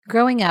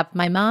Growing up,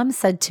 my mom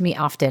said to me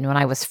often when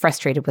I was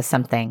frustrated with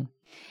something,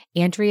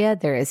 Andrea,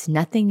 there is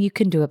nothing you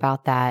can do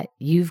about that.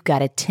 You've got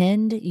to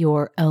tend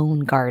your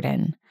own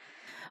garden.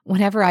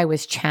 Whenever I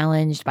was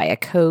challenged by a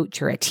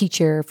coach or a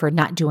teacher for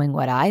not doing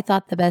what I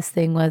thought the best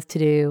thing was to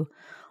do,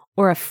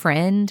 or a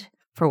friend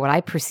for what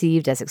I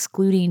perceived as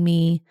excluding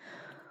me,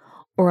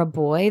 or a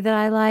boy that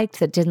I liked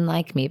that didn't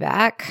like me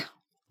back,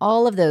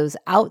 all of those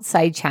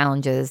outside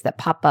challenges that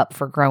pop up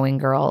for growing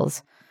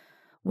girls,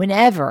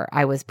 whenever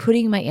I was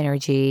putting my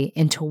energy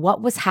into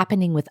what was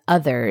happening with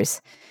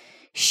others,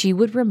 she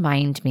would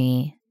remind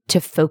me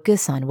to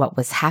focus on what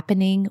was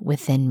happening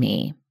within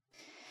me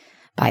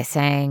by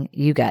saying,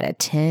 you got to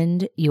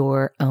tend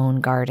your own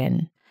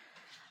garden.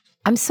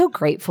 I'm so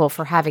grateful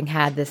for having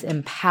had this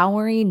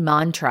empowering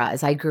mantra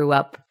as I grew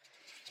up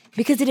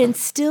because it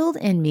instilled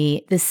in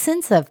me the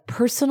sense of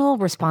personal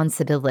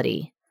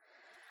responsibility.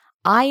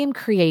 I am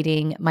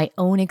creating my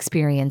own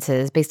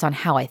experiences based on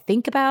how I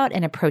think about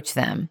and approach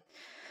them.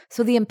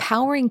 So the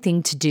empowering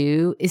thing to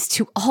do is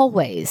to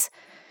always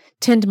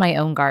tend my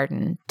own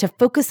garden, to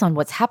focus on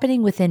what's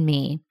happening within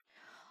me.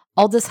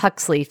 Aldous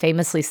Huxley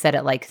famously said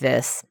it like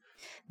this: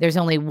 there's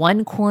only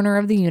one corner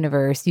of the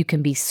universe you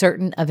can be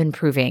certain of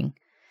improving.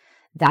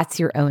 That's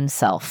your own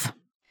self.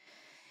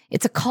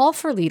 It's a call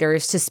for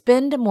leaders to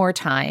spend more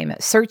time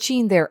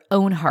searching their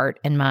own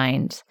heart and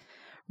mind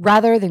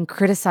rather than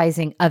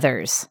criticizing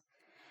others.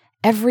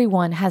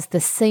 Everyone has the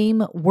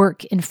same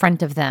work in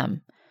front of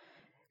them,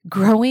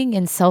 growing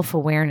in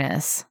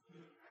self-awareness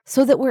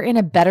so that we're in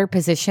a better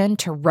position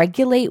to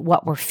regulate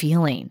what we're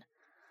feeling.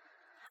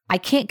 I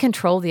can't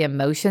control the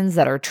emotions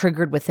that are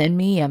triggered within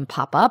me and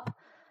pop up,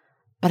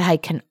 but I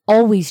can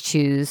always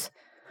choose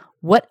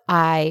what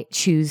I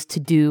choose to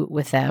do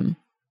with them.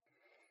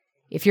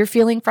 If you're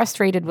feeling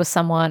frustrated with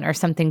someone or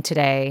something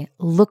today,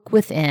 look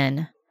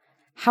within.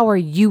 How are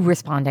you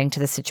responding to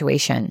the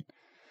situation?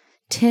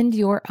 Tend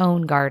your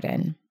own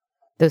garden,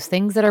 those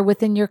things that are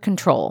within your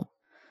control.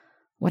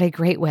 What a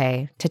great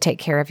way to take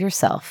care of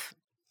yourself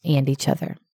and each other.